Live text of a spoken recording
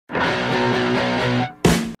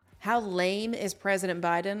How lame is President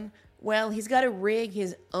Biden? Well, he's got to rig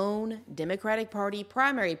his own Democratic Party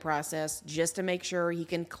primary process just to make sure he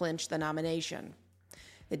can clinch the nomination.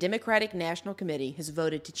 The Democratic National Committee has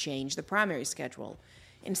voted to change the primary schedule.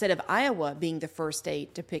 Instead of Iowa being the first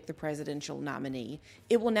state to pick the presidential nominee,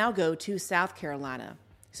 it will now go to South Carolina.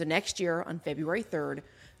 So next year, on February 3rd,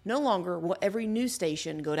 no longer will every news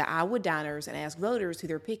station go to Iowa diners and ask voters who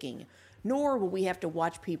they're picking, nor will we have to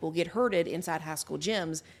watch people get herded inside high school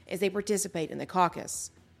gyms as they participate in the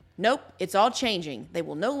caucus. Nope, it's all changing. They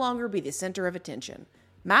will no longer be the center of attention.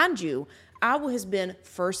 Mind you, Iowa has been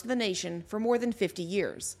first in the nation for more than 50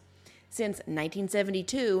 years. Since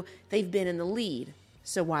 1972, they've been in the lead.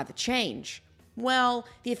 So why the change? Well,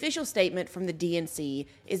 the official statement from the DNC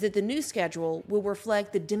is that the new schedule will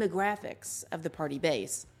reflect the demographics of the party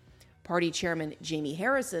base. Party chairman Jamie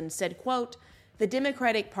Harrison said, quote, "The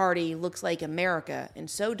Democratic Party looks like America, and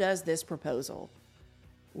so does this proposal."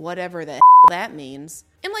 Whatever the hell that means.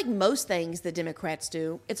 And like most things that Democrats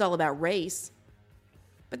do, it's all about race.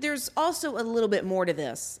 But there's also a little bit more to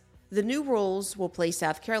this. The new rules will place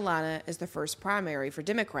South Carolina as the first primary for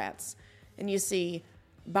Democrats. And you see,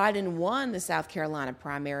 Biden won the South Carolina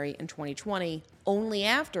primary in 2020 only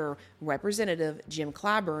after Representative Jim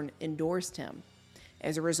Clyburn endorsed him.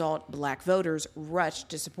 As a result, black voters rushed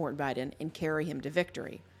to support Biden and carry him to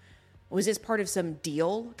victory. Was this part of some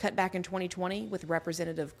deal cut back in 2020 with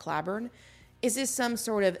Representative Clyburn? Is this some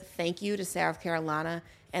sort of thank you to South Carolina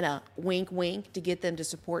and a wink wink to get them to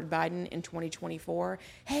support Biden in 2024?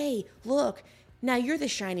 Hey, look, now you're the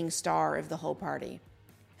shining star of the whole party.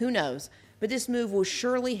 Who knows? But this move will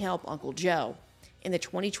surely help Uncle Joe. In the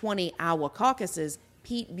 2020 Iowa caucuses,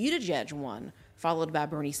 Pete Buttigieg won, followed by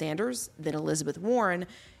Bernie Sanders, then Elizabeth Warren,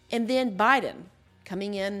 and then Biden,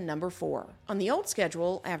 coming in number 4. On the old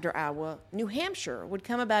schedule, after Iowa, New Hampshire would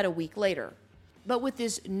come about a week later. But with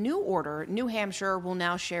this new order, New Hampshire will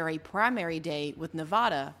now share a primary day with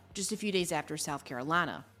Nevada just a few days after South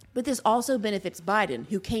Carolina. But this also benefits Biden,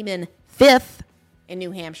 who came in 5th in New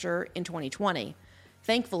Hampshire in 2020.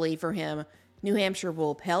 Thankfully for him, New Hampshire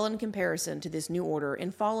will pale in comparison to this new order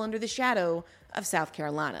and fall under the shadow of South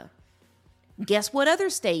Carolina. Guess what other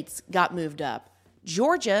states got moved up?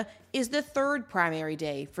 Georgia is the 3rd primary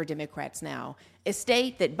day for Democrats now, a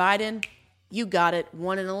state that Biden, you got it,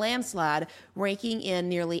 won in a landslide, ranking in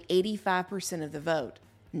nearly 85% of the vote.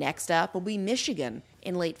 Next up will be Michigan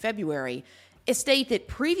in late February, a state that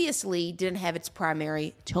previously didn't have its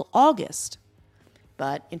primary till August.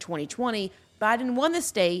 But in 2020, Biden won the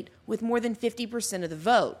state with more than 50% of the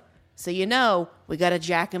vote. So you know, we got to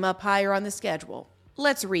jack him up higher on the schedule.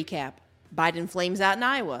 Let's recap. Biden flames out in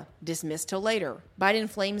Iowa, dismissed till later. Biden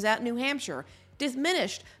flames out in New Hampshire,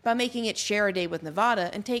 diminished by making it share a day with Nevada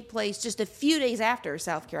and take place just a few days after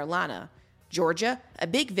South Carolina. Georgia, a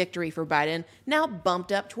big victory for Biden, now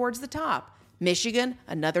bumped up towards the top. Michigan,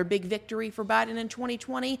 another big victory for Biden in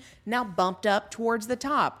 2020, now bumped up towards the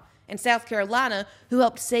top. And South Carolina, who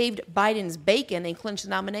helped save Biden's bacon and clinch the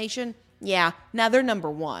nomination, yeah, now they're number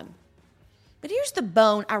 1. But here's the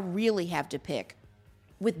bone I really have to pick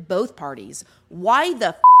with both parties. Why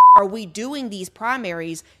the are we doing these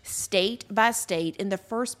primaries state by state in the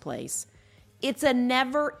first place? It's a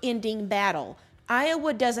never-ending battle.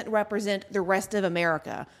 Iowa doesn't represent the rest of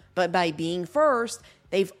America, but by being first,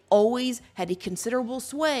 they've always had a considerable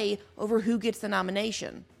sway over who gets the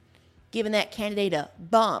nomination, giving that candidate a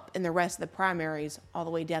bump in the rest of the primaries all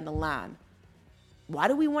the way down the line. Why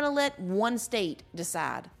do we want to let one state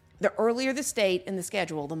decide? The earlier the state in the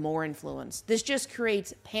schedule, the more influence. This just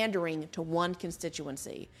creates pandering to one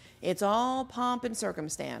constituency. It's all pomp and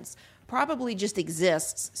circumstance. Probably just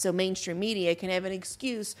exists so mainstream media can have an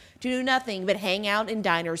excuse to do nothing but hang out in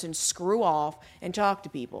diners and screw off and talk to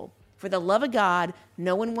people. For the love of God,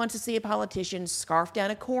 no one wants to see a politician scarf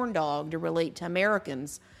down a corn dog to relate to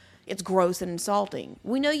Americans. It's gross and insulting.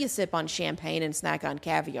 We know you sip on champagne and snack on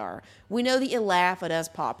caviar. We know that you laugh at us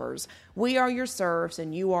paupers. We are your serfs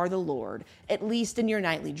and you are the Lord, at least in your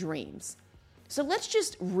nightly dreams. So let's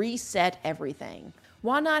just reset everything.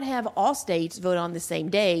 Why not have all states vote on the same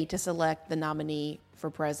day to select the nominee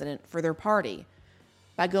for president for their party?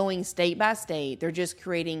 By going state by state, they're just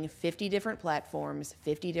creating 50 different platforms,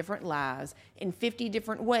 50 different lies, and 50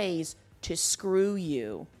 different ways to screw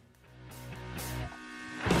you.